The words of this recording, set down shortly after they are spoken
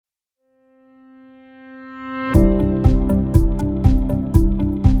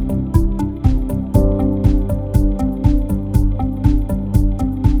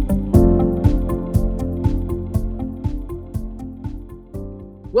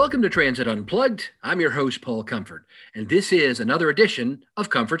Welcome to Transit Unplugged. I'm your host, Paul Comfort, and this is another edition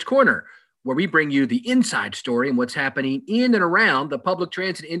of Comfort's Corner, where we bring you the inside story and what's happening in and around the public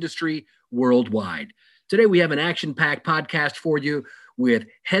transit industry worldwide. Today, we have an action-packed podcast for you with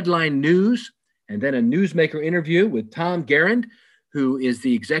headline news and then a newsmaker interview with Tom Gerend, who is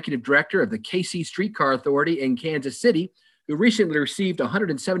the executive director of the KC Streetcar Authority in Kansas City, who recently received a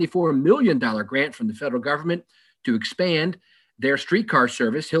 $174 million grant from the federal government to expand their streetcar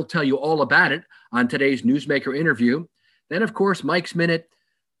service. He'll tell you all about it on today's newsmaker interview. Then, of course, Mike's Minute,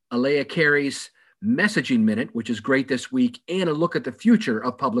 Alea Carey's Messaging Minute, which is great this week, and a look at the future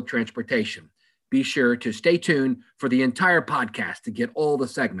of public transportation. Be sure to stay tuned for the entire podcast to get all the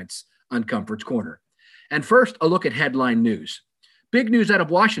segments on Comfort's Corner. And first, a look at headline news. Big news out of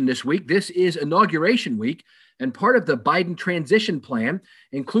Washington this week. This is Inauguration Week, and part of the Biden transition plan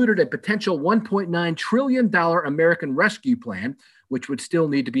included a potential $1.9 trillion American Rescue Plan, which would still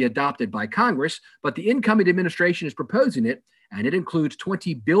need to be adopted by Congress, but the incoming administration is proposing it, and it includes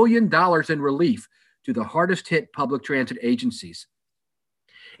 $20 billion in relief to the hardest hit public transit agencies.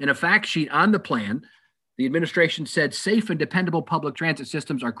 In a fact sheet on the plan, the administration said safe and dependable public transit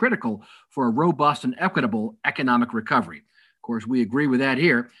systems are critical for a robust and equitable economic recovery. Of course, we agree with that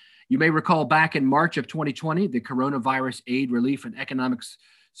here. You may recall back in March of 2020, the Coronavirus Aid, Relief, and Economic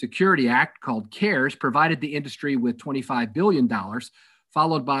Security Act, called CARES, provided the industry with $25 billion,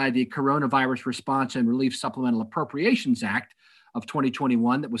 followed by the Coronavirus Response and Relief Supplemental Appropriations Act of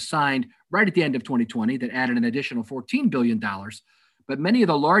 2021 that was signed right at the end of 2020 that added an additional $14 billion. But many of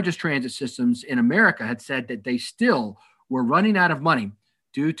the largest transit systems in America had said that they still were running out of money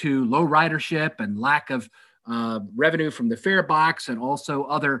due to low ridership and lack of revenue from the fare box and also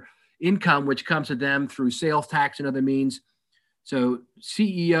other income which comes to them through sales tax and other means. So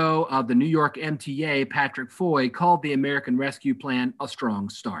CEO of the New York MTA, Patrick Foy, called the American Rescue Plan a strong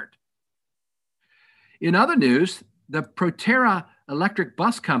start. In other news, the Proterra Electric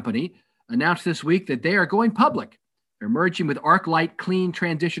Bus Company announced this week that they are going public. They're merging with ArcLight Clean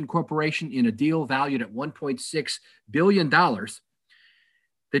Transition Corporation in a deal valued at $1.6 billion.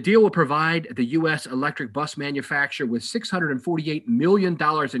 The deal will provide the U.S. electric bus manufacturer with $648 million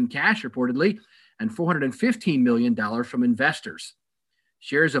in cash, reportedly, and $415 million from investors.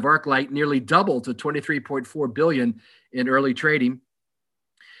 Shares of ArcLight nearly doubled to $23.4 billion in early trading.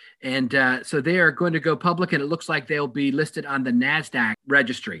 And so they are going to go public, and it looks like they'll be listed on the NASDAQ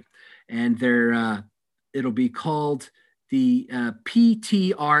registry. And it'll be called the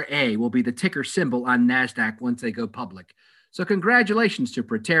PTRA, will be the ticker symbol on NASDAQ once they go public. So congratulations to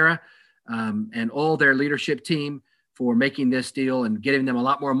Proterra and all their leadership team for making this deal and getting them a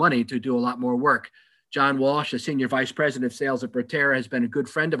lot more money to do a lot more work. John Walsh, the Senior Vice President of Sales at Proterra, has been a good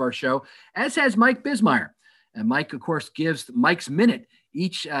friend of our show, as has Mike Bismeyer. And Mike, of course, gives Mike's Minute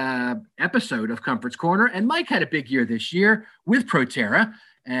each episode of Comfort's Corner. And Mike had a big year this year with Proterra.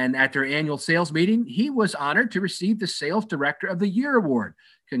 And at their annual sales meeting, he was honored to receive the Sales Director of the Year award.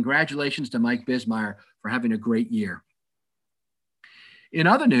 Congratulations to Mike Bismeyer for having a great year. In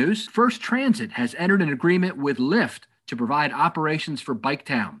other news, First Transit has entered an agreement with Lyft to provide operations for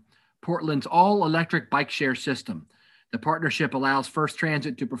Biketown, Portland's all-electric bike share system. The partnership allows First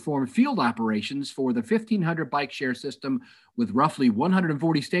Transit to perform field operations for the 1,500 bike share system with roughly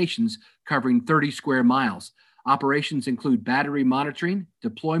 140 stations covering 30 square miles. Operations include battery monitoring,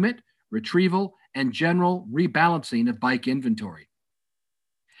 deployment, retrieval, and general rebalancing of bike inventory.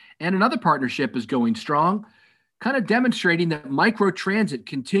 And another partnership is going strong, kind of demonstrating that microtransit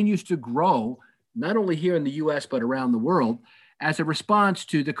continues to grow, not only here in the U.S., but around the world, as a response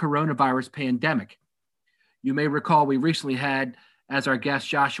to the coronavirus pandemic. You may recall we recently had as our guest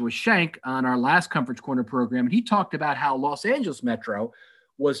Joshua Shank on our last Comfort's Corner program, and he talked about how Los Angeles Metro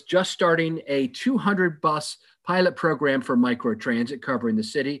was just starting a 200-bus pilot program for microtransit covering the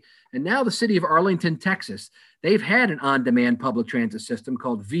city. And now the city of Arlington, Texas, they've had an on-demand public transit system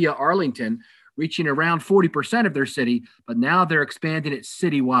called Via Arlington, reaching around 40% of their city, but now they're expanding it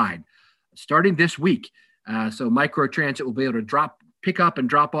citywide, starting this week. So microtransit will be able to pick up and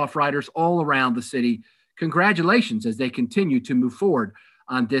drop off riders all around the city. Congratulations as they continue to move forward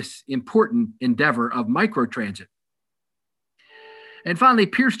on this important endeavor of microtransit. And finally,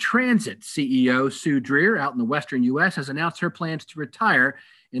 Pierce Transit CEO Sue Dreer out in the Western U.S. has announced her plans to retire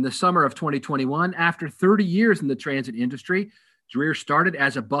in the summer of 2021 after 30 years in the transit industry. Dreer started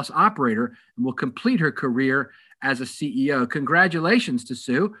as a bus operator and will complete her career as a CEO. Congratulations to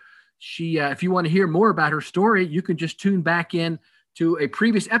Sue. If you want to hear more about her story, you can just tune back in to a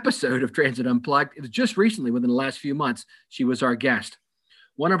previous episode of Transit Unplugged. It was just recently, within the last few months, she was our guest.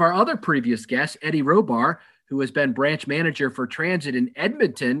 One of our other previous guests, Eddie Robar, who has been branch manager for transit in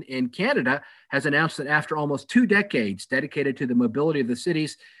Edmonton in Canada, has announced that after almost 2 decades dedicated to the mobility of the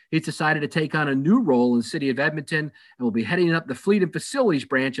cities, he's decided to take on a new role in the city of Edmonton and will be heading up the fleet and facilities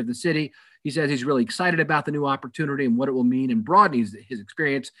branch of the city. He says he's really excited about the new opportunity and what it will mean in broadening his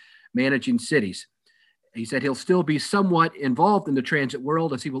experience managing cities. He said he'll still be somewhat involved in the transit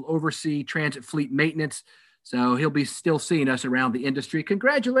world as he will oversee transit fleet maintenance. So he'll be still seeing us around the industry.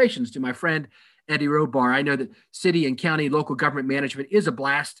 Congratulations to my friend, Eddie Robar. I know that city and county local government management is a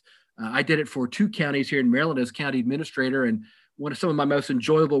blast. I did it for 2 counties here in Maryland as county administrator, and one of some of my most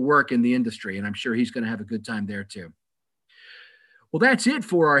enjoyable work in the industry. And I'm sure he's going to have a good time there too. Well, that's it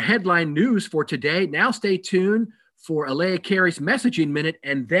for our headline news for today. Now stay tuned for Alea Carey's Messaging Minute,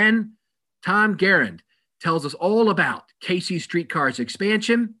 and then Tom Gerend tells us all about KC Streetcar's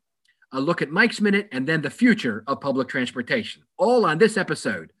expansion, a look at Mike's Minute, and then the future of public transportation. All on this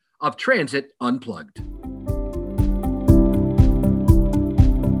episode of Transit Unplugged.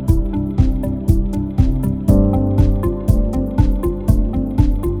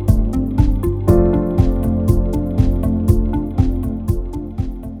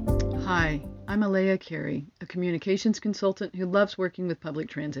 Hi, I'm Alea Carey, a communications consultant who loves working with public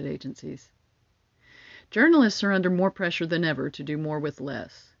transit agencies. Journalists are under more pressure than ever to do more with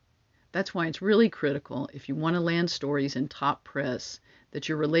less. That's why it's really critical, if you want to land stories in top press, that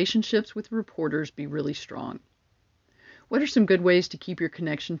your relationships with reporters be really strong. What are some good ways to keep your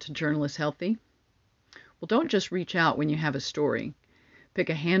connection to journalists healthy? Well, don't just reach out when you have a story. Pick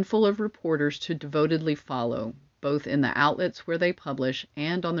a handful of reporters to devotedly follow, both in the outlets where they publish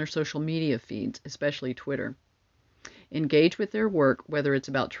and on their social media feeds, especially Twitter. Engage with their work, whether it's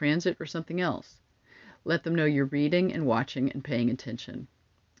about transit or something else. Let them know you're reading and watching and paying attention.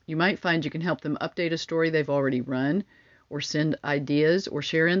 You might find you can help them update a story they've already run, or send ideas or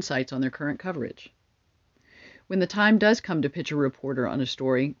share insights on their current coverage. When the time does come to pitch a reporter on a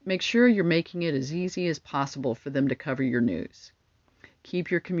story, make sure you're making it as easy as possible for them to cover your news. Keep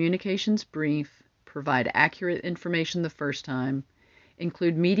your communications brief, provide accurate information the first time,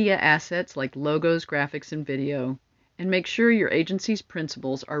 include media assets like logos, graphics, and video, and make sure your agency's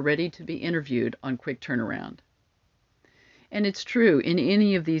principals are ready to be interviewed on quick turnaround. And it's true, in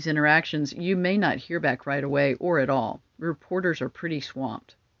any of these interactions, you may not hear back right away or at all. Reporters are pretty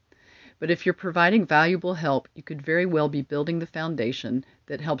swamped. But if you're providing valuable help, you could very well be building the foundation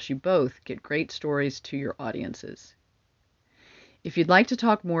that helps you both get great stories to your audiences. If you'd like to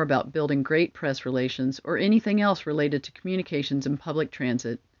talk more about building great press relations or anything else related to communications and public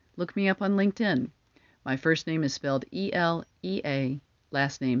transit, look me up on LinkedIn. My first name is spelled E-L-E-A,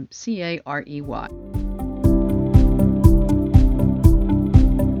 last name C-A-R-E-Y.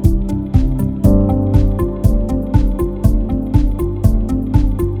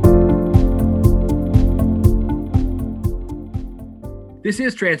 This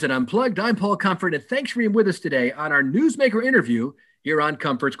is Transit Unplugged. I'm Paul Comfort, and thanks for being with us today on our Newsmaker interview here on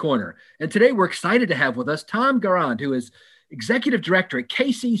Comfort's Corner. And today we're excited to have with us Tom Gerend, who is Executive Director at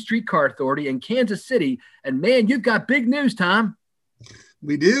KC Streetcar Authority in Kansas City. And man, you've got big news, Tom.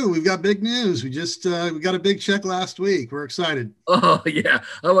 We do. We've got big news. We got a big check last week. We're excited. Oh, yeah.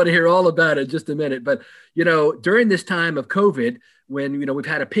 I want to hear all about it in just a minute. But, during this time of COVID, when, we've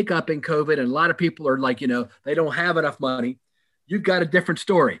had a pickup in COVID and a lot of people are like, they don't have enough money. You've got a different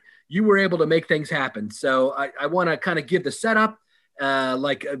story. You were able to make things happen. So I want to kind of give the setup,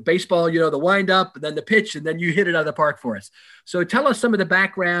 like baseball, the wind up, and then the pitch, and then you hit it out of the park for us. So tell us some of the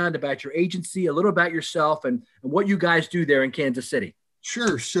background about your agency, a little about yourself, and what you guys do there in Kansas City.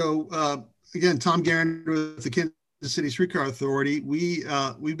 Sure. So again, Tom Gerend with the Kansas City Streetcar Authority.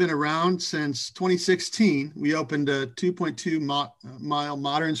 We've been around since 2016. We opened a 2.2 mile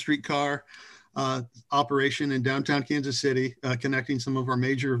modern streetcar operation in downtown Kansas City, connecting some of our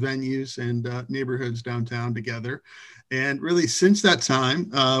major venues and neighborhoods downtown together. And really, since that time,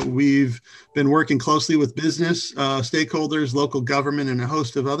 we've been working closely with business stakeholders, local government, and a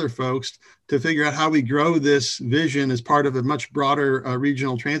host of other folks to figure out how we grow this vision as part of a much broader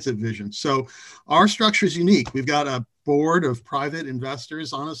regional transit vision. So our structure is unique. We've got a board of private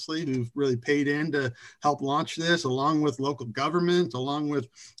investors, honestly, who've really paid in to help launch this, along with local government, along with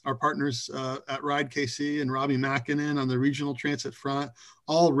our partners at Ride KC and Robbie Makinen on the regional transit front,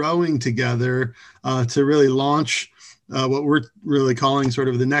 all rowing together to really launch what we're really calling sort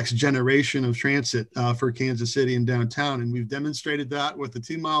of the next generation of transit for Kansas City and downtown. And we've demonstrated that with the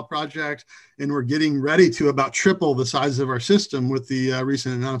 2 mile project, and we're getting ready to about triple the size of our system with the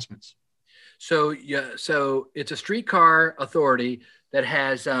recent announcements. So it's a streetcar authority that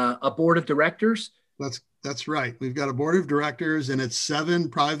has a board of directors. That's right. We've got a board of directors, and it's 7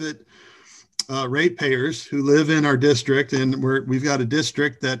 private ratepayers who live in our district, and we've got a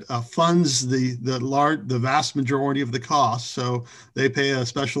district that funds the vast majority of the costs. So they pay a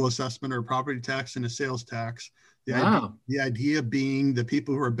special assessment or a property tax and a sales tax. The idea being the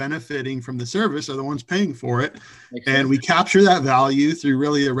people who are benefiting from the service are the ones paying for it. And we capture that value through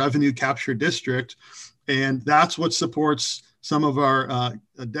really a revenue capture district. And that's what supports some of our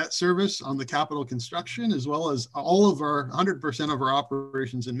debt service on the capital construction, as well as all of our 100% of our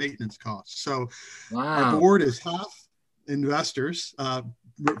operations and maintenance costs. So our board is half investors,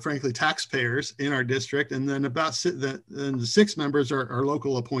 frankly, taxpayers in our district. And then the 6 members are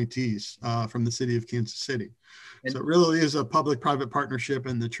local appointees from the city of Kansas City. So it really is a public-private partnership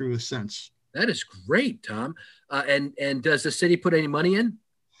in the truest sense. That is great, Tom. And does the city put any money in?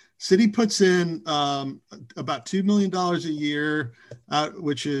 City puts in about $2 million a year,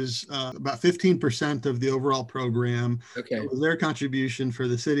 which is about 15% of the overall program. Okay. That was their contribution for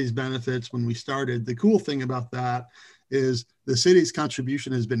the city's benefits when we started. The cool thing about that is the city's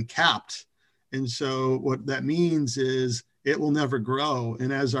contribution has been capped. And so what that means is it will never grow.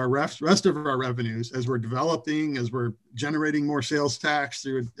 And as our rest of our revenues, as we're developing, as we're generating more sales tax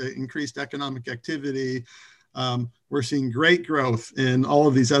through increased economic activity, we're seeing great growth in all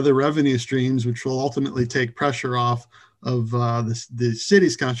of these other revenue streams, which will ultimately take pressure off of the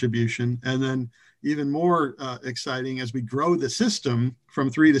city's contribution. And then even more exciting, as we grow the system from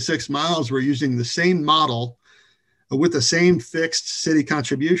 3 to 6 miles, we're using the same model with the same fixed city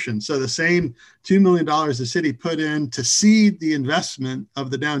contribution. So the same $2 million the city put in to seed the investment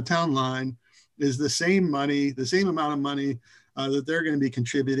of the downtown line is the same money, the same amount of money that they're going to be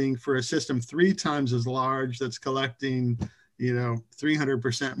contributing for a system 3 times as large that's collecting,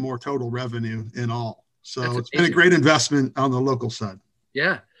 300% more total revenue in all. So it's been a great investment on the local side.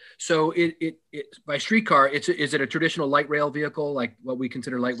 Yeah. So it by Streetcar, is it a traditional light rail vehicle, like what we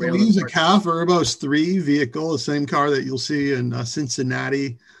consider light rail? We use a CAF Urbos 3 vehicle, the same car that you'll see in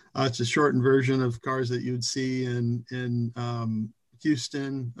Cincinnati. It's a shortened version of cars that you would see in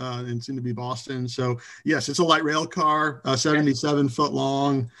Houston and soon to be Boston. So yes, it's a light rail car, 77 foot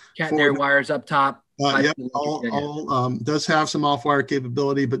long. Cat and air wires up top. Yep, does have some off-wire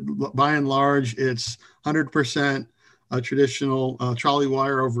capability, but by and large, it's 100% a traditional trolley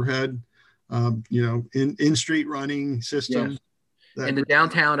wire overhead, in street running system. Yes. In the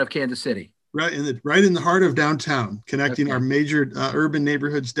downtown of Kansas City. Right in the heart of downtown, connecting our major urban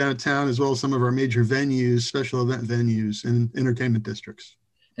neighborhoods downtown, as well as some of our major venues, special event venues, and entertainment districts.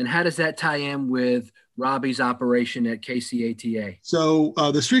 And how does that tie in with Robbie's operation at KCATA? So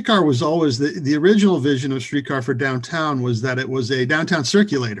the Streetcar was always the original vision of Streetcar for downtown was that it was a downtown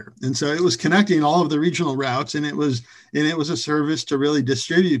circulator. And so it was connecting all of the regional routes, and it was a service to really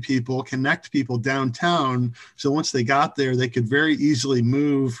distribute people, connect people downtown. So once they got there, they could very easily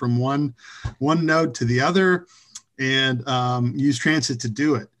move from one node to the other and use transit to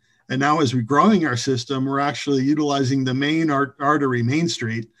do it. And now as we're growing our system, we're actually utilizing the main artery, Main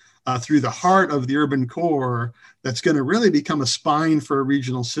Street, through the heart of the urban core that's going to really become a spine for a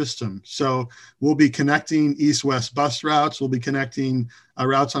regional system. So we'll be connecting east-west bus routes. We'll be connecting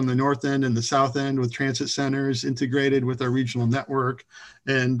routes on the north end and the south end with transit centers integrated with our regional network.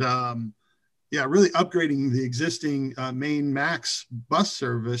 And really upgrading the existing main MAX bus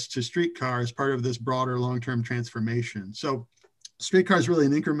service to Streetcar as part of this broader long-term transformation. So Streetcar is really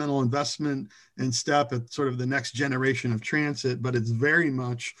an incremental investment and step at sort of the next generation of transit, but it's very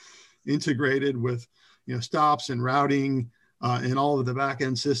much integrated with, stops and routing and all of the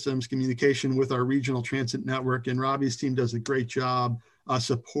back-end systems, communication with our regional transit network. And Robbie's team does a great job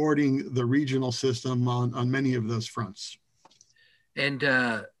supporting the regional system on many of those fronts. And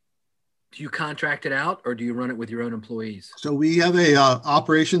do you contract it out, or do you run it with your own employees? So we have a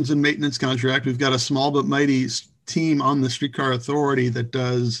operations and maintenance contract. We've got a small but mighty team on the Streetcar Authority that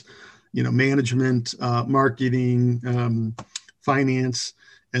does, management, marketing, finance,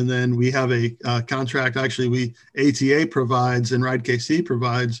 and then we have a contract. Actually, ATA provides and Ride KC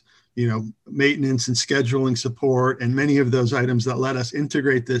provides, maintenance and scheduling support, and many of those items that let us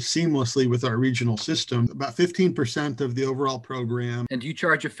integrate this seamlessly with our regional system. About 15% of the overall program. And do you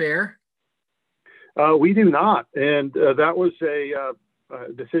charge a fare? We do not, and that was a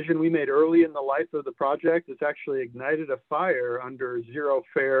decision we made early in the life of the project. It's actually ignited a fire under zero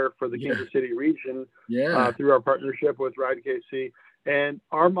fare for the Kansas City region through our partnership with Ride KC. And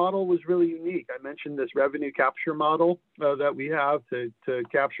our model was really unique. I mentioned this revenue capture model that we have to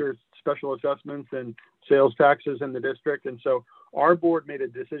capture special assessments and sales taxes in the district. And so our board made a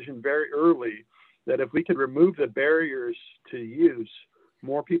decision very early that if we could remove the barriers to use,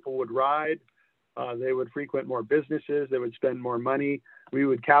 more people would ride. They would frequent more businesses. They would spend more money. We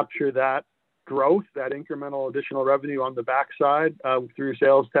would capture that growth, that incremental additional revenue on the backside through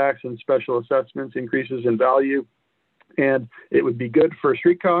sales tax and special assessments, increases in value. And it would be good for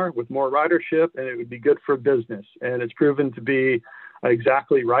Streetcar with more ridership, and it would be good for business. And it's proven to be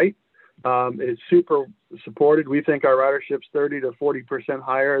exactly right. It's super supported. We think our ridership's 30 to 40%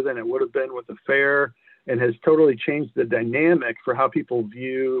 higher than it would have been with the fare, and has totally changed the dynamic for how people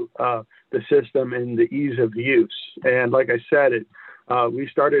view the system and the ease of use. And like I said, we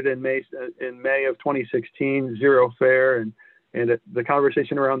started in May of 2016, zero fare, and the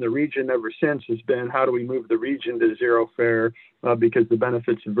conversation around the region ever since has been, how do we move the region to zero fare, because the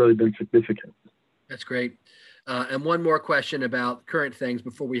benefits have really been significant. That's great. And one more question about current things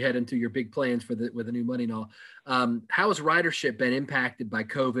before we head into your big plans with the new money and all. How has ridership been impacted by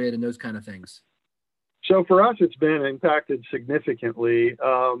COVID and those kind of things? So for us, it's been impacted significantly,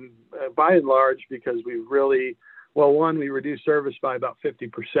 by and large, because we've really, well, one, we reduced service by about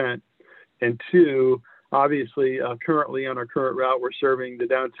 50%. And two, obviously, currently on our current route, we're serving the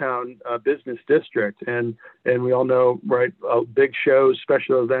downtown business district. And we all know, right, big shows,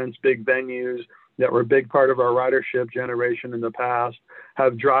 special events, big venues that were a big part of our ridership generation in the past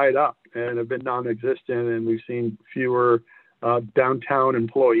have dried up and have been non-existent. And we've seen fewer downtown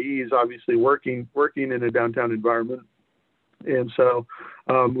employees, obviously working in a downtown environment. And so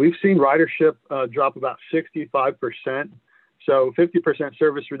we've seen ridership drop about 65%. So 50%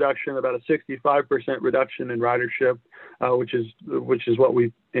 service reduction, about a 65% reduction in ridership, which is what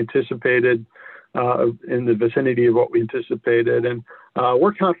we anticipated, in the vicinity of what we anticipated. And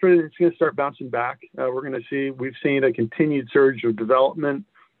we're confident it's going to start bouncing back. We've seen a continued surge of development.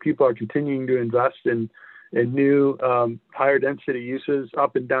 People are continuing to invest in new higher density uses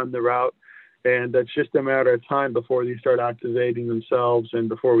up and down the route. And it's just a matter of time before these start activating themselves and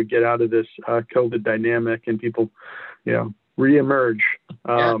before we get out of this COVID dynamic and people, reemerge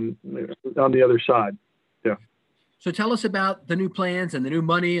on the other side. Yeah. So tell us about the new plans and the new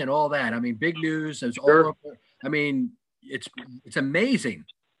money and all that. I mean, big news. It's Sure. all over. I mean, it's amazing.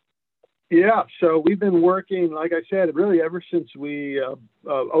 Yeah. So we've been working, like I said, really ever since we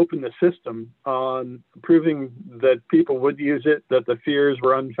opened the system on proving that people would use it, that the fears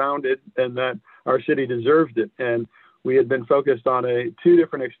were unfounded, and that our city deserved it. And we had been focused on two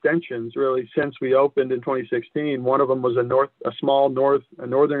different extensions really since we opened in 2016. One of them was a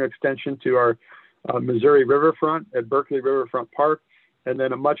northern extension to our Missouri riverfront at Berkeley Riverfront Park, and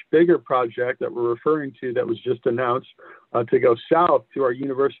then a much bigger project that we're referring to that was just announced to go south to our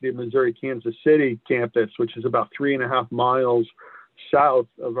University of Missouri Kansas City campus, which is about 3.5 miles south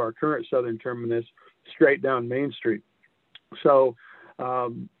of our current southern terminus, straight down Main Street. So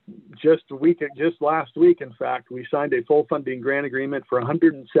just last week, in fact, we signed a full funding grant agreement for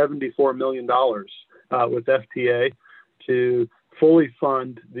 $174 million with FTA to fully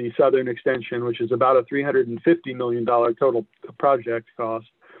fund the southern extension, which is about a $350 million total project cost.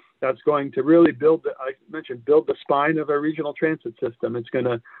 That's going to really build the spine of our regional transit system. It's going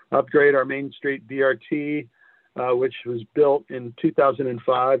to upgrade our Main Street BRT, which was built in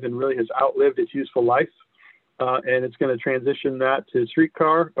 2005 and really has outlived its useful life. And it's going to transition that to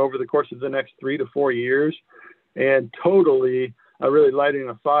Streetcar over the course of the next 3 to 4 years, and totally really lighting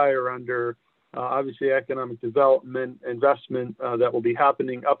a fire under obviously economic development investment that will be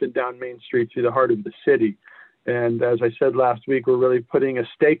happening up and down Main Street through the heart of the city. And as I said last week, we're really putting a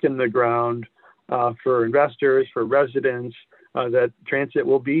stake in the ground for investors, for residents, that transit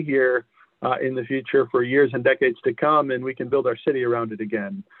will be here in the future for years and decades to come, and we can build our city around it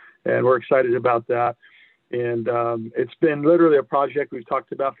again. And we're excited about that. And it's been literally a project we've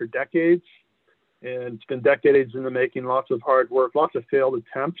talked about for decades, and it's been decades in the making, lots of hard work, lots of failed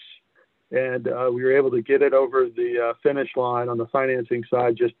attempts. And we were able to get it over the finish line on the financing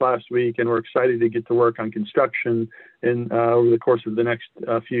side just last week, and we're excited to get to work on construction over the course of the next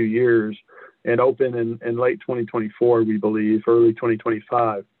few years, and open in late 2024, we believe, early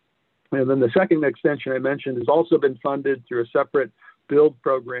 2025. And then the second extension I mentioned has also been funded through a separate build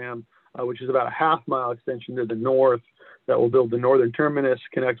program, which is about a half-mile extension to the north that will build the northern terminus,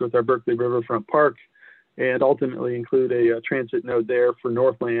 connect with our Berkeley Riverfront Park, and ultimately include a transit node there for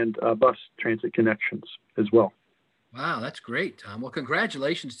Northland bus transit connections as well. Wow, that's great, Tom. Well,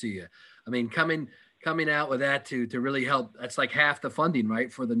 congratulations to you. I mean, coming out with that to really help, that's like half the funding,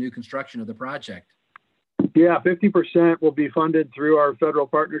 right, for the new construction of the project. Yeah, 50% will be funded through our federal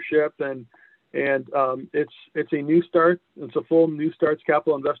partnership, and it's a New Start. It's a full New Starts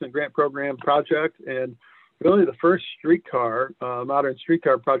Capital Investment Grant Program project, and really the first modern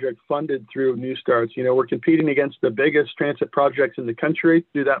streetcar project funded through New Starts. We're competing against the biggest transit projects in the country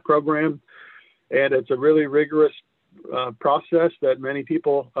through that program, and it's a really rigorous process that many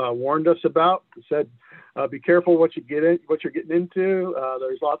people warned us about. Said, be careful what you're getting into.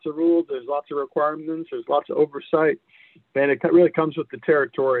 There's lots of rules, there's lots of requirements, there's lots of oversight, and it really comes with the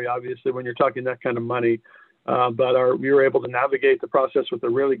territory, obviously, when you're talking that kind of money. But we were able to navigate the process with a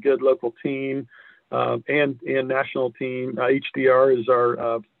really good local team and national team. HDR is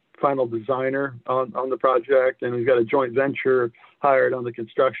our final designer on the project, and we've got a joint venture hired on the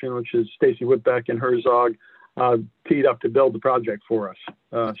construction, which is Stacy Whitbeck and Herzog, teed up to build the project for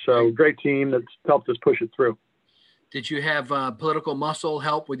us. So great team that's helped us push it through. Did you have political muscle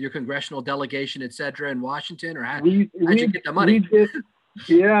help with your congressional delegation, et cetera, in Washington, or how'd you get the money? We did.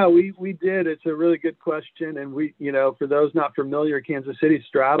 Yeah, we did. It's a really good question. And for those not familiar, Kansas City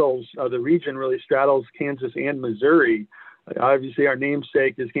straddles, the region really straddles Kansas and Missouri. Obviously, our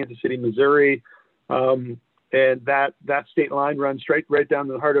namesake is Kansas City, Missouri. And that state line runs right down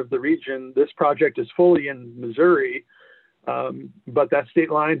the heart of the region. This project is fully in Missouri. But that state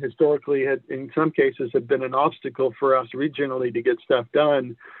line historically in some cases, had been an obstacle for us regionally to get stuff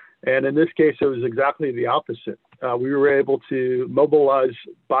done. And in this case, it was exactly the opposite. We were able to mobilize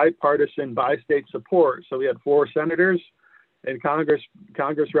bipartisan, bi-state support. So we had 4 senators and Congress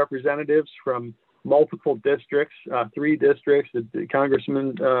representatives from multiple districts, 3 districts,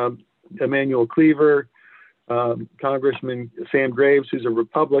 Congressman Emmanuel Cleaver, Congressman Sam Graves, who's a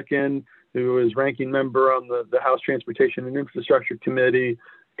Republican, who is ranking member on the House Transportation and Infrastructure Committee,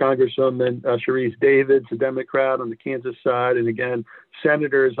 Congresswoman Sharice Davids, a Democrat on the Kansas side, and again,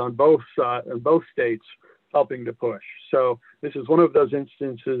 senators on both states helping to push. So this is one of those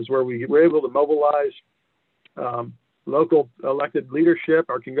instances where we were able to mobilize local elected leadership,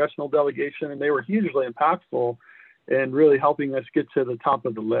 our congressional delegation, and they were hugely impactful in really helping us get to the top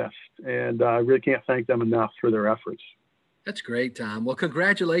of the list. And I really can't thank them enough for their efforts. That's great, Tom. Well,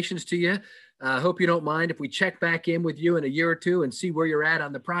 congratulations to you. I hope you don't mind if we check back in with you in a year or two and see where you're at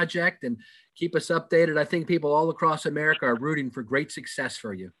on the project and keep us updated. I think people all across America are rooting for great success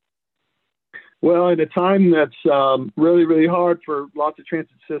for you. Well, in a time that's really, really hard for lots of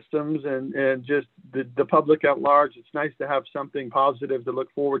transit systems and just the public at large, it's nice to have something positive to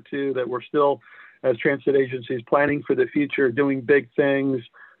look forward to, that we're still, as transit agencies, planning for the future, doing big things,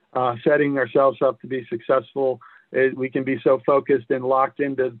 setting ourselves up to be successful. We can be so focused and locked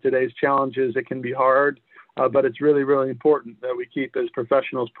into today's challenges, it can be hard, but it's really, really important that we keep as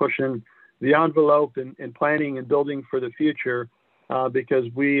professionals pushing the envelope and planning and building for the future. Because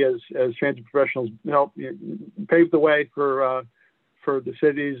we, as transit professionals, help pave the way for the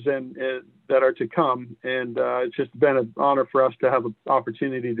cities and that are to come. And it's just been an honor for us to have an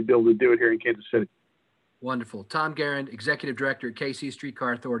opportunity to be able to do it here in Kansas City. Wonderful. Tom Gerend, Executive Director at KC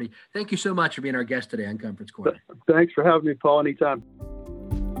Streetcar Authority. Thank you so much for being our guest today on Conference Corner. Thanks for having me, Paul. Anytime.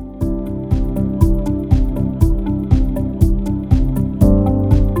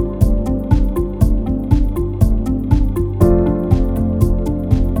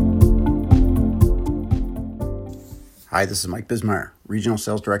 Hi, this is Mike Bismarck, Regional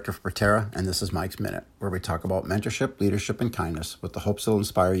Sales Director for Proterra, and this is Mike's Minute, where we talk about mentorship, leadership, and kindness with the hopes it'll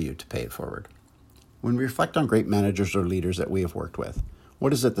inspire you to pay it forward. When we reflect on great managers or leaders that we have worked with,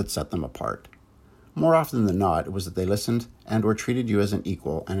 what is it that set them apart? More often than not, it was that they listened and or treated you as an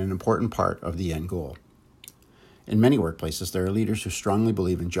equal and an important part of the end goal. In many workplaces, there are leaders who strongly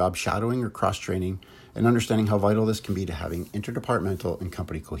believe in job shadowing or cross-training and understanding how vital this can be to having interdepartmental and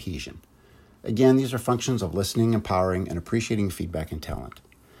company cohesion. Again, these are functions of listening, empowering, and appreciating feedback and talent.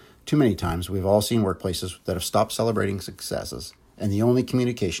 Too many times, we've all seen workplaces that have stopped celebrating successes, and the only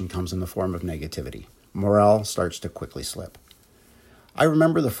communication comes in the form of negativity. Morale starts to quickly slip. I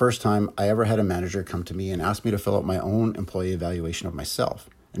remember the first time I ever had a manager come to me and ask me to fill out my own employee evaluation of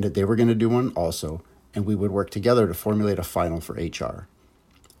myself, and that they were going to do one also, and we would work together to formulate a final for HR.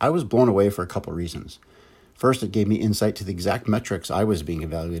 I was blown away for a couple reasons. First, it gave me insight to the exact metrics I was being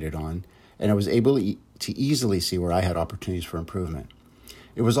evaluated on, and I was able to easily see where I had opportunities for improvement.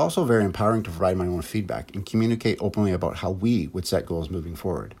 It was also very empowering to provide my own feedback and communicate openly about how we would set goals moving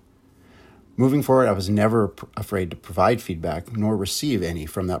forward. Moving forward, I was never afraid to provide feedback nor receive any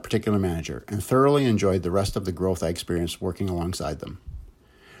from that particular manager, and thoroughly enjoyed the rest of the growth I experienced working alongside them.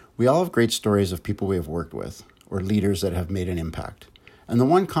 We all have great stories of people we have worked with or leaders that have made an impact. And the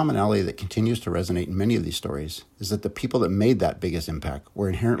one commonality that continues to resonate in many of these stories is that the people that made that biggest impact were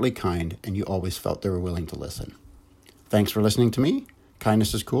inherently kind, and you always felt they were willing to listen. Thanks for listening to me.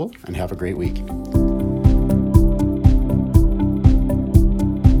 Kindness is cool, and have a great week.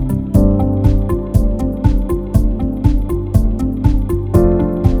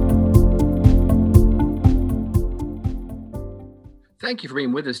 Thank you for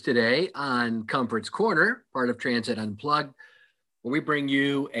being with us today on Comfort's Corner, part of Transit Unplugged, where we bring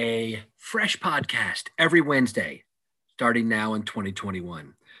you a fresh podcast every Wednesday, starting now in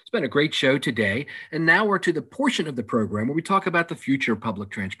 2021. It's been a great show today, and now we're to the portion of the program where we talk about the future of public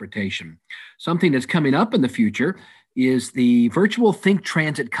transportation. Something that's coming up in the future is the virtual Think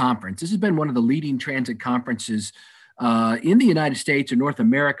Transit Conference. This has been one of the leading transit conferences in the United States or North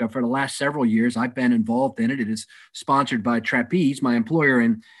America for the last several years. I've been involved in it. It is sponsored by Trapeze, my employer,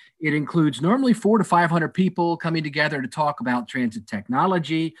 and it includes normally 400 to 500 people coming together to talk about transit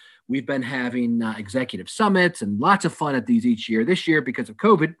technology. We've been having executive summits and lots of fun at these each year. This year, because of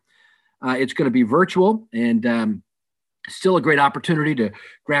COVID, it's going to be virtual and still a great opportunity to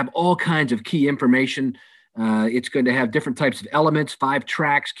grab all kinds of key information. It's going to have different types of elements, 5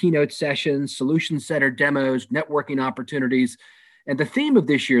 tracks, keynote sessions, solution center demos, networking opportunities. And the theme of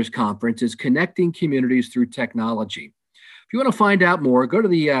this year's conference is connecting communities through technology. If you want to find out more, go to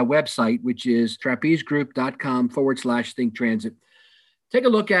the website, which is trapezegroup.com/Think Transit. Take a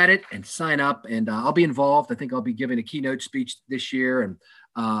look at it and sign up, and I'll be involved. I think I'll be giving a keynote speech this year and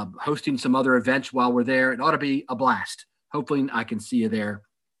hosting some other events while we're there. It ought to be a blast. Hopefully I can see you there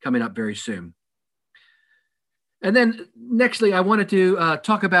coming up very soon. And then nextly, I wanted to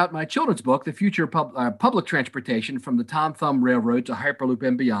talk about my children's book, The Future of Public Transportation from the Tom Thumb Railroad to Hyperloop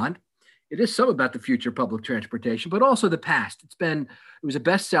and Beyond. It is some about the future of public transportation, but also the past. It was a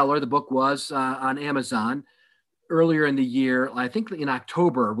bestseller. The book was on Amazon earlier in the year. I think in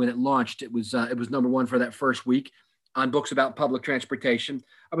October when it launched, it was number 1 for that first week on books about public transportation.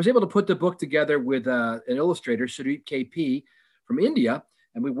 I was able to put the book together with an illustrator, Sudeep KP from India,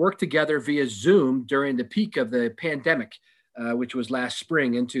 and we worked together via Zoom during the peak of the pandemic, which was last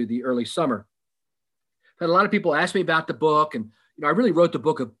spring into the early summer. Had a lot of people ask me about the book, and I really wrote the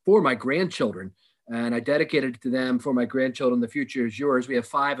book for my grandchildren, and I dedicated it to them for my grandchildren. The future is yours. We have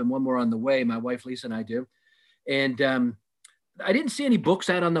 5 and 1 more on the way. My wife, Lisa, and I do. And I didn't see any books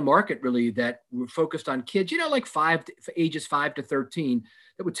out on the market really that were focused on kids, like ages 5 to 13,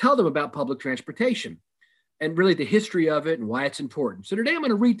 that would tell them about public transportation and really the history of it and why it's important. So today I'm going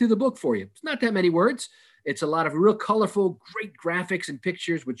to read through the book for you. It's not that many words. It's a lot of real colorful, great graphics and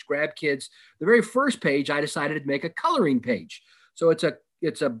pictures, which grab kids. The very first page, I decided to make a coloring page. So it's a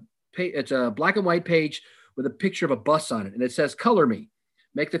black and white page with a picture of a bus on it. And it says, "Color me,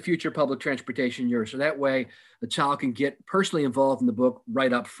 make the future of public transportation yours." So that way the child can get personally involved in the book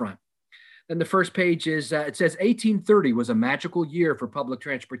right up front. Then the first page is, it says 1830 was a magical year for public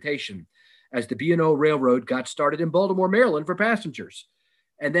transportation as the B&O Railroad got started in Baltimore, Maryland for passengers.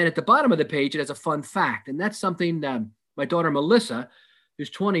 And then at the bottom of the page, it has a fun fact. And that's something my daughter, Melissa, who's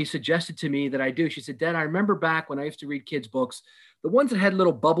 20, suggested to me that I do. She said, "Dad, I remember back when I used to read kids' books, the ones that had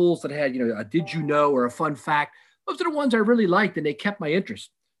little bubbles that had, a did you know or a fun fact, those are the ones I really liked and they kept my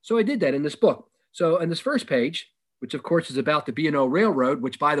interest." So I did that in this book. So in this first page, which of course is about the B&O Railroad,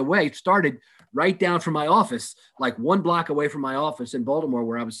 which by the way, started right down from my office, like 1 block away from my office in Baltimore,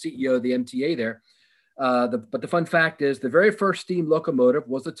 where I was CEO of the MTA there. But the fun fact is the very first steam locomotive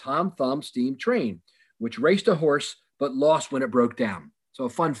was the Tom Thumb steam train, which raced a horse, but lost when it broke down. So a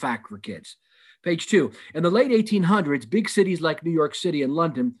fun fact for kids. Page 2, in the late 1800s, big cities like New York City and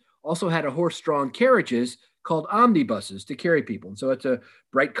London also had a horse-drawn carriages called omnibuses to carry people. And so it's a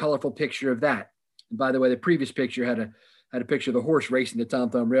bright, colorful picture of that. And by the way, the previous picture had a picture of the horse racing the Tom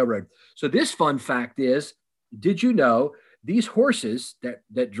Thumb Railroad. So this fun fact is, did you know these horses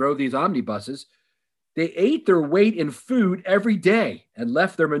that drove these omnibuses, they ate their weight in food every day and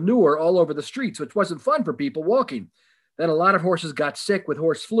left their manure all over the streets, which wasn't fun for people walking. Then a lot of horses got sick with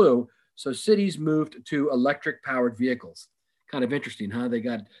horse flu, so cities moved to electric-powered vehicles. Kind of interesting, huh? They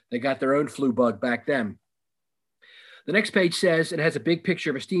got their own flu bug back then. The next page says it has a big picture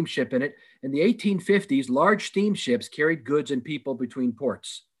of a steamship in it. In the 1850s, large steamships carried goods and people between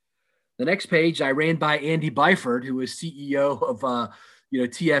ports. The next page, I ran by Andy Byford, who was CEO of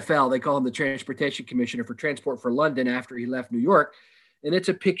TfL. They call him the Transportation Commissioner for Transport for London after he left New York. And it's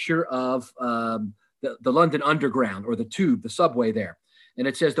a picture of the London Underground, or the tube, the subway there. And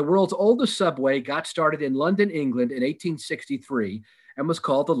it says the world's oldest subway got started in London, England in 1863 and was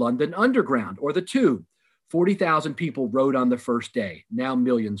called the London Underground, or the tube. 40,000 people rode on the first day. Now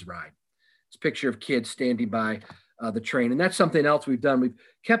millions ride. It's a picture of kids standing by the train. And that's something else we've done. We've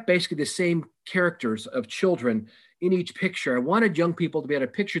kept basically the same characters of children in each picture. I wanted young people to be able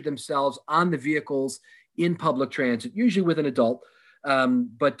to picture themselves on the vehicles in public transit, usually with an adult.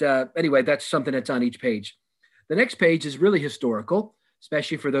 Anyway, that's something that's on each page. The next page is really historical,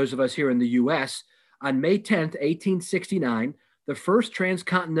 especially for those of us here in the US. On May 10th, 1869, the first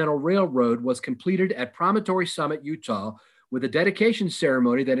transcontinental railroad was completed at Promontory Summit, Utah, with a dedication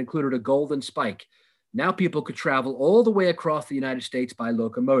ceremony that included a golden spike. Now people could travel all the way across the United States by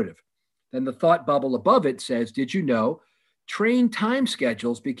locomotive. Then the thought bubble above it says, did you know train time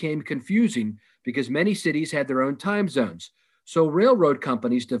schedules became confusing because many cities had their own time zones? So railroad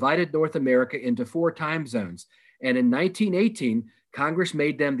companies divided North America into 4 time zones. And in 1918, Congress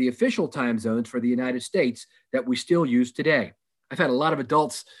made them the official time zones for the United States that we still use today. I've had a lot of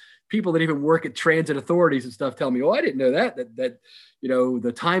adults, people that even work at transit authorities and stuff, tell me, oh, I didn't know that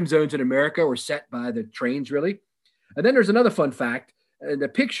the time zones in America were set by the trains, really. And then there's another fun fact. And the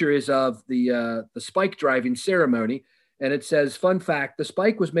picture is of the spike driving ceremony. And it says, fun fact, the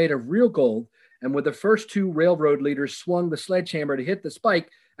spike was made of real gold. And when the first 2 railroad leaders swung the sledgehammer to hit the spike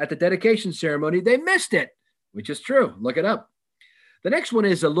at the dedication ceremony, they missed it, which is true. Look it up. The next one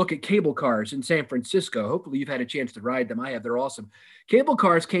is a look at cable cars in San Francisco. Hopefully you've had a chance to ride them. I have. They're awesome. Cable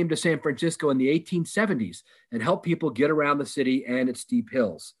cars came to San Francisco in the 1870s and helped people get around the city and its steep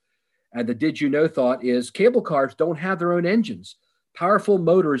hills. And the did you know thought is cable cars don't have their own engines. Powerful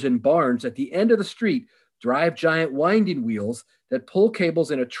motors in barns at the end of the street drive giant winding wheels that pull cables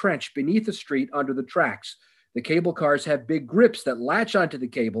in a trench beneath the street under the tracks. The cable cars have big grips that latch onto the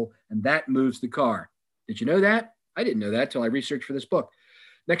cable, and that moves the car. Did you know that? I didn't know that until I researched for this book.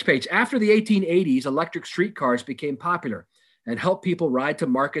 Next page. After the 1880s, electric streetcars became popular and helped people ride to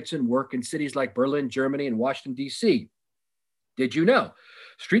markets and work in cities like Berlin, Germany, and Washington, D.C. Did you know?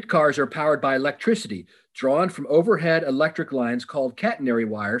 Streetcars are powered by electricity drawn from overhead electric lines called catenary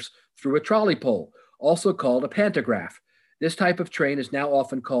wires through a trolley pole, also called a pantograph. This type of train is now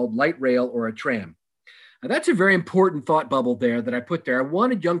often called light rail or a tram. Now, that's a very important thought bubble there that I put there. I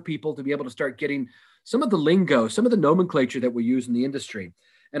wanted young people to be able to start getting some of the lingo, some of the nomenclature that we use in the industry.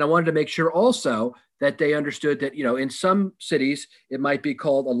 And I wanted to make sure also that they understood that, in some cities, it might be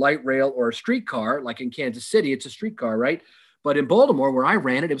called a light rail or a streetcar, like in Kansas City, it's a streetcar, right? But in Baltimore, where I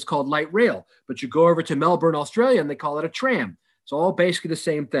ran it, it was called light rail. But you go over to Melbourne, Australia, and they call it a tram. It's all basically the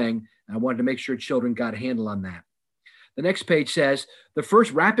same thing. And I wanted to make sure children got a handle on that. The next page says, the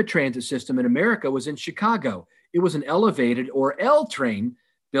first rapid transit system in America was in Chicago. It was an elevated or L train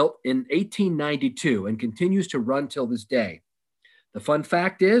built in 1892 and continues to run till this day. The fun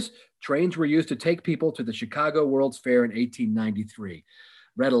fact is, trains were used to take people to the Chicago World's Fair in 1893.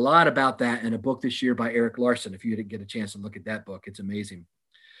 Read a lot about that in a book this year by Eric Larson. If you didn't get a chance to look at that book, it's amazing.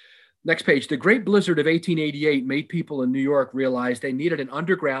 Next page. The Great Blizzard of 1888 made people in New York realize they needed an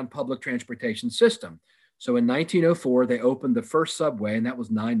underground public transportation system. So in 1904, they opened the first subway, and that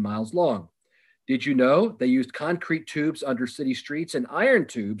was 9 miles long. Did you know they used concrete tubes under city streets and iron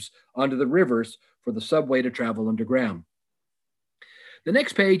tubes under the rivers for the subway to travel underground? The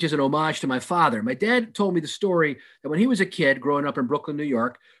next page is an homage to my father. My dad told me the story that when he was a kid growing up in Brooklyn, New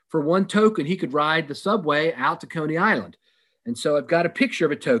York, for one token, he could ride the subway out to Coney Island. And so I've got a picture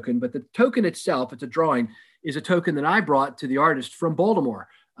of a token, but the token itself, it's a drawing, is a token that I brought to the artist from Baltimore.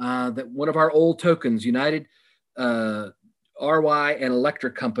 That one of our old tokens, United RY and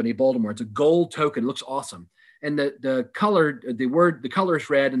Electric Company, Baltimore. It's a gold token. It looks awesome. And the color is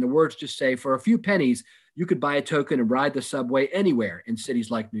red, and the words just say, for a few pennies, you could buy a token and ride the subway anywhere in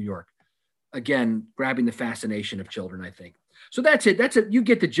cities like New York. Again, grabbing the fascination of children, I think. So that's it. You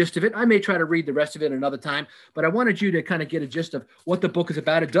get the gist of it. I may try to read the rest of it another time, but I wanted you to kind of get a gist of what the book is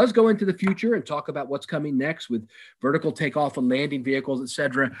about. It does go into the future and talk about what's coming next with vertical takeoff and landing vehicles, et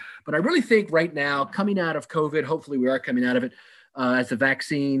cetera. But I really think right now, coming out of COVID, hopefully we are coming out of it as the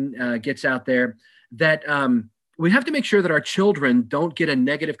vaccine gets out there, that we have to make sure that our children don't get a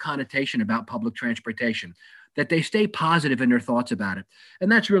negative connotation about public transportation, that they stay positive in their thoughts about it.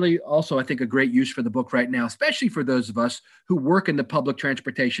 And that's really also, I think, a great use for the book right now, especially for those of us who work in the public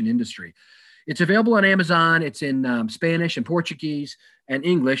transportation industry. It's available on Amazon. It's in Spanish and Portuguese and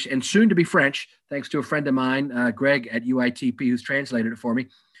English, and soon to be French, thanks to a friend of mine, Greg at UITP, who's translated it for me.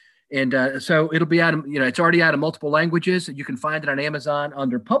 And so it'll be out of, it's already out of multiple languages. You can find it on Amazon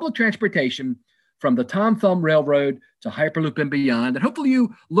under Public Transportation, from the Tom Thumb Railroad to Hyperloop and beyond. And hopefully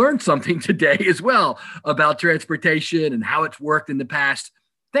you learned something today as well about transportation and how it's worked in the past.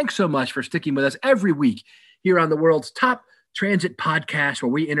 Thanks so much for sticking with us every week here on the world's top transit podcast, where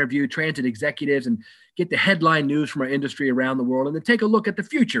we interview transit executives and get the headline news from our industry around the world, and then take a look at the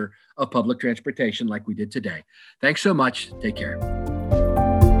future of public transportation like we did today. Thanks so much. Take care.